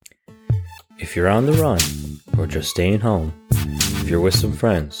If you're on the run, or just staying home, if you're with some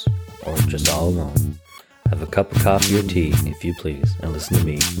friends, or just all alone, have a cup of coffee or tea, if you please, and listen to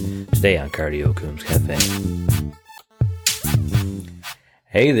me today on Cardio Coombs Cafe.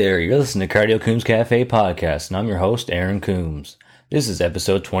 Hey there, you're listening to Cardio Coombs Cafe podcast, and I'm your host, Aaron Coombs. This is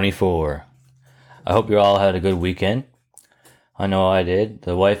episode 24. I hope you all had a good weekend. I know I did.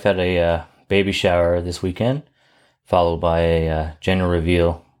 The wife had a baby shower this weekend, followed by a gender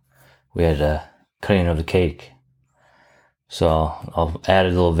reveal. We had a cutting of the cake. So I'll add a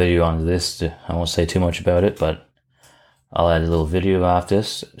little video onto this. I won't say too much about it, but I'll add a little video off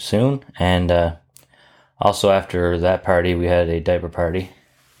this soon. And also after that party, we had a diaper party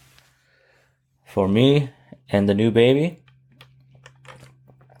for me and the new baby.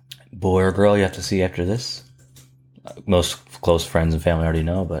 Boy or girl, you have to see after this. Most close friends and family already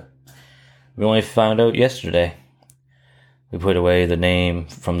know, but we only found out yesterday. We put away the name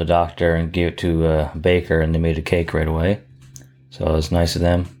from the doctor and gave it to a baker, and they made a cake right away. So it was nice of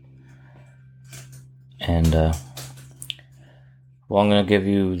them. And, I'm going to give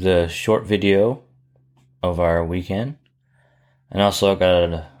you the short video of our weekend. And also I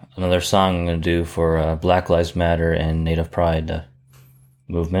got another song I'm going to do for Black Lives Matter and Native Pride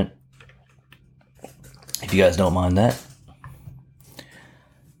movement. If you guys don't mind that.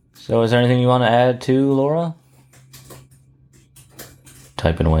 So is there anything you want to add to, Laura?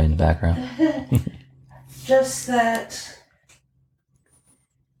 Typing away in the background. Just that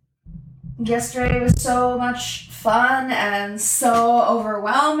yesterday was so much fun and so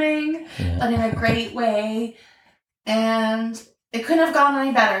overwhelming, but in a great way. And it couldn't have gone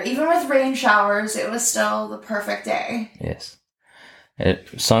any better. Even with rain showers, it was still the perfect day. Yes.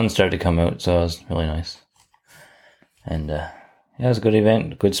 Sun started to come out, so it was really nice. And yeah, it was a good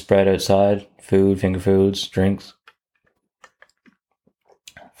event. Good spread outside. Food, finger foods, drinks.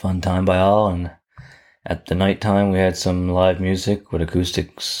 Fun time by all. And at the night time, we had some live music with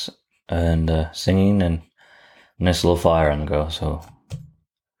acoustics and singing and a nice little fire on the go. So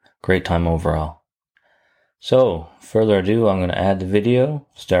great time overall. So further ado, I'm going to add the video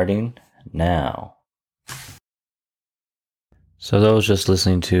starting now. So those just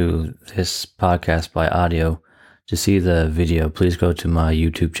listening to this podcast by audio, to see the video, please go to my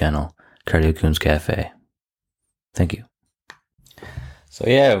YouTube channel, Cardio Coombs Cafe. Thank you. So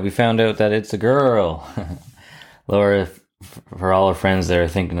yeah, we found out that it's a girl. Laura, for all her friends there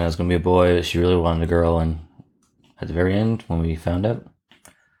thinking that it was going to be a boy, she really wanted a girl, and at the very end, when we found out,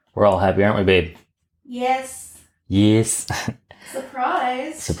 we're all happy, aren't we, babe? Yes. Yes.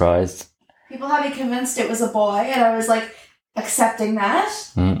 Surprised. Surprised. People had me convinced it was a boy, and I was like accepting that.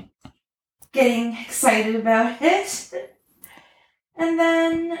 Getting excited about it. And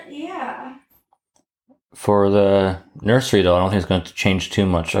then, yeah. For the nursery, though, I don't think it's going to change too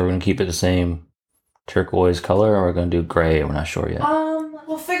much. Are we going to keep it the same turquoise color, or are we going to do gray? We're not sure yet.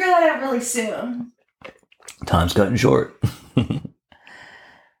 We'll figure that out really soon. Time's cutting short. All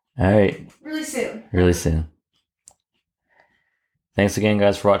right. Really soon. Really soon. Thanks again,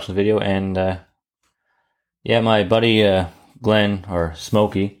 guys, for watching the video. And, yeah, my buddy Glenn, or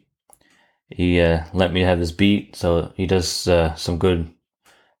Smokey, he let me have this beat. So he does some good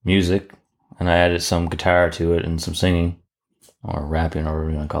music. And I added some guitar to it and some singing, or rapping, or whatever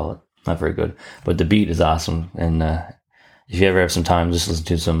you want to call it. Not very good. But the beat is awesome. And if you ever have some time, just listen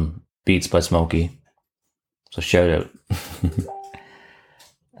to some beats by Smokey. So shout out.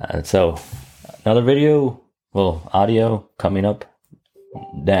 So, another video, well, audio coming up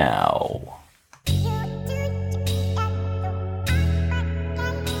now.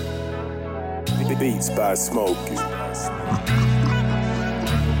 Beats by Smokey.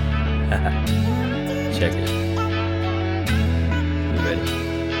 Check it. You ready?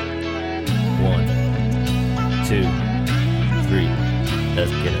 1, 2, 3.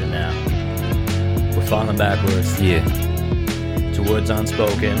 Let's get it now. We're falling backwards, yeah. To words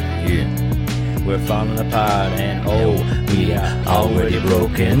unspoken, yeah. We're falling apart, and oh, we are already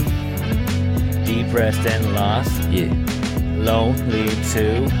broken. Depressed and lost, yeah. Lonely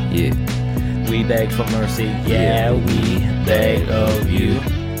too, yeah. We beg for mercy, yeah. We beg of you.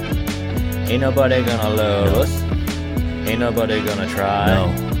 Ain't nobody gonna love us. Ain't nobody gonna try.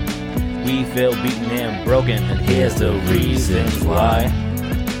 No. We feel beaten and broken, and here's the reasons why.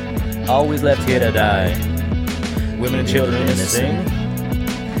 Always left here to die. Women and children missing,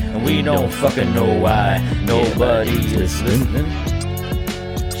 and we don't fucking know why. Nobody is listening.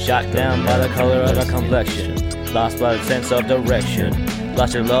 Shot down by the color of our complexion, lost by the sense of direction.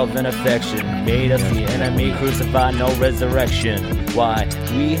 lost your love and affection, made us the enemy, crucified, no resurrection. Why?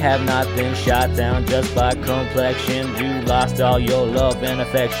 We have not been shot down just by complexion. You lost all your love and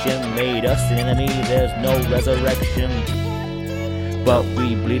affection, made us the enemy, there's no resurrection. But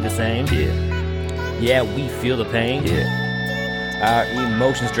we bleed the same, yeah, we feel the pain, our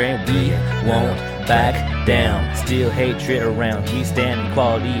emotions drain, we won't back down. Still hatred around, we stand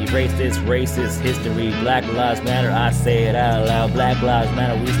equality, racist history. Black lives matter, I say it out loud. Black lives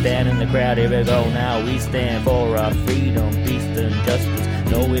matter, we stand in the crowd. Here we go now, we stand for our freedom, peace and justice.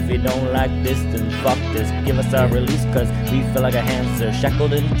 No, if you don't like this, then fuck this. Give us our release, cause we feel like our hands are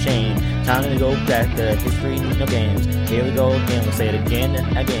shackled and chained. Time to go back to history, no games. Here we go again, we'll say it again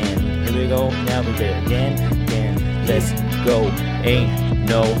and again. Here we go, now we say it again. Let's go, ain't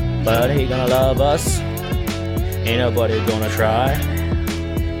nobody gonna love us, ain't nobody gonna try.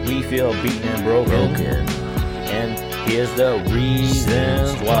 We feel beaten and broken, and here's the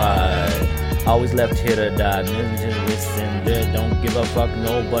reasons why. Always left here to die, millions listen, they don't give a fuck,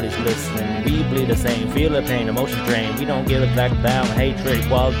 nobody's listening. We bleed the same, feel the pain, emotions drain. We don't give it back down, hatred,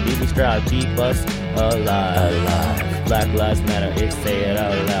 equality, we strive, keep us alive. Black lives matter, it say it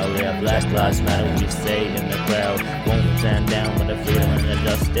out loud. Yeah, black lives matter, we say in the crowd. Won't stand down with the freedom and the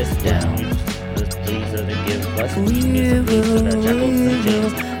justice down. Just please to give us peace, release of our shackles and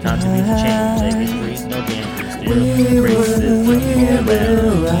chains. Time to be the change, take history's no game. Still racism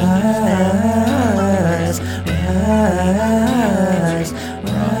all around.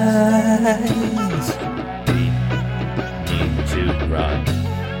 Rise. We need to rise.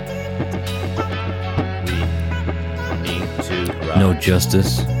 No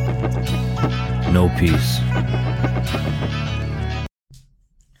justice, no peace.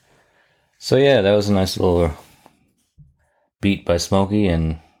 So yeah, that was a nice little beat by Smokey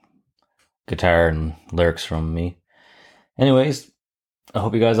and guitar and lyrics from me. Anyways, I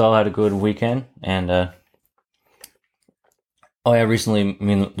hope you guys all had a good weekend. And recently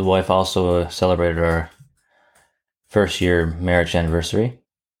me and the wife also celebrated our first year marriage anniversary.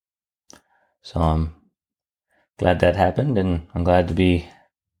 So I'm glad that happened, and I'm glad to be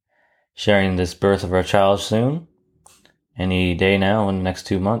sharing this birth of our child soon. Any day now in the next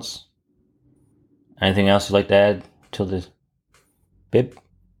 2 months. Anything else you'd like to add till the bib?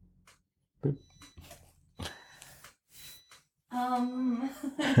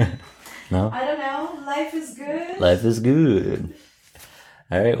 No? I don't know. Life is good. Life is good.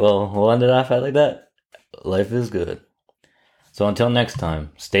 Alright, well, we'll end it off like that. Life is good. So until next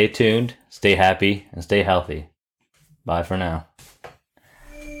time, stay tuned, stay happy, and stay healthy. Bye for now.